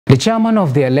The chairman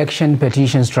of the Election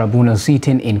Petitions Tribunal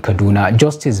sitting in Kaduna,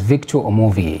 Justice Victor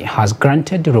Omovi, has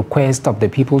granted the request of the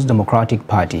People's Democratic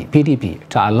Party, PDP,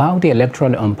 to allow the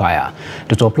electoral umpire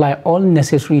to supply all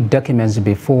necessary documents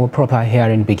before proper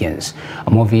hearing begins.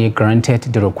 Omovi granted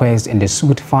the request in the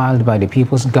suit filed by the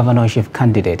People's Governorship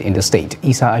candidate in the state,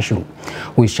 Isa Ashu,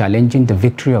 who is challenging the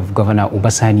victory of Governor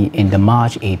Ubasani in the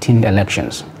March 18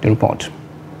 elections. The report.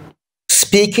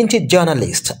 Speaking to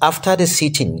journalists after the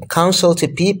sitting, counsel to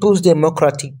People's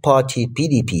Democratic Party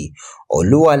 (PDP),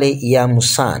 Oluwale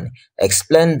Iyamusan,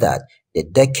 explained that the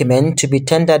document to be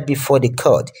tendered before the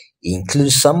court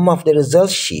includes some of the result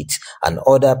sheets and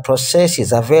other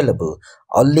processes available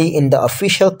only in the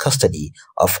official custody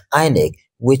of INEC,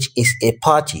 which is a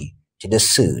party to the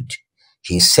suit.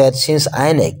 He said since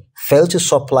INEC failed to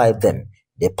supply them,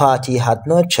 the party had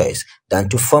no choice than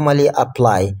to formally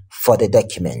apply for the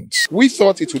documents. We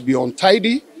thought it would be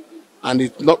untidy and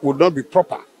it would not be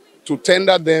proper to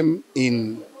tender them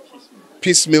in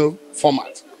piecemeal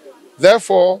format.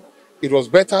 Therefore, it was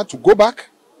better to go back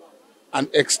and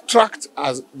extract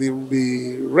as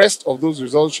the rest of those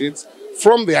result sheets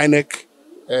from the INEC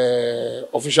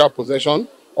official possession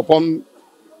upon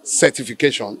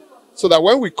certification, so that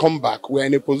when we come back, we are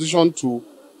in a position to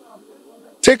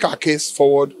take our case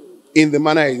forward in the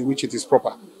manner in which it is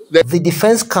proper. The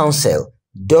defense counsel,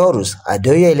 Dorus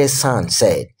Adoyele-san,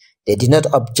 said they did not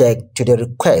object to the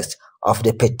request of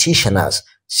the petitioners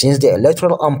since the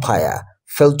electoral umpire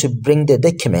failed to bring the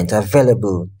document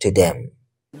available to them.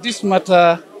 This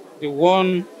matter, the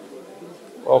one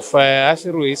of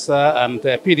Ashiru Isa and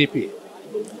PDP,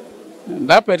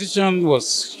 that petition was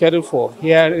scheduled for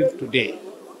hearing today.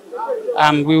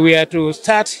 And we were to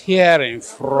start hearing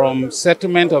from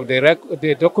settlement of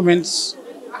the documents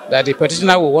that the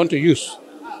petitioner will want to use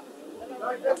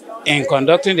in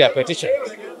conducting their petition.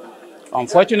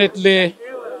 Unfortunately,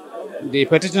 the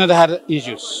petitioner had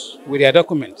issues with their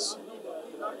documents,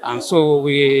 and so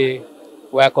we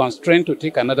were constrained to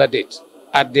take another date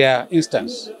at their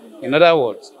instance. In other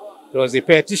words, it was the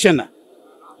petitioner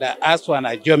that asked for an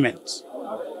adjournment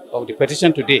of the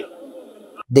petition today.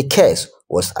 The case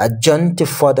was adjourned to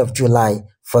 4th of July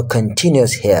for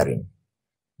continuous hearing.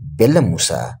 Bello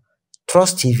Musa,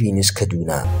 Trust TV News,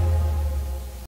 Kaduna.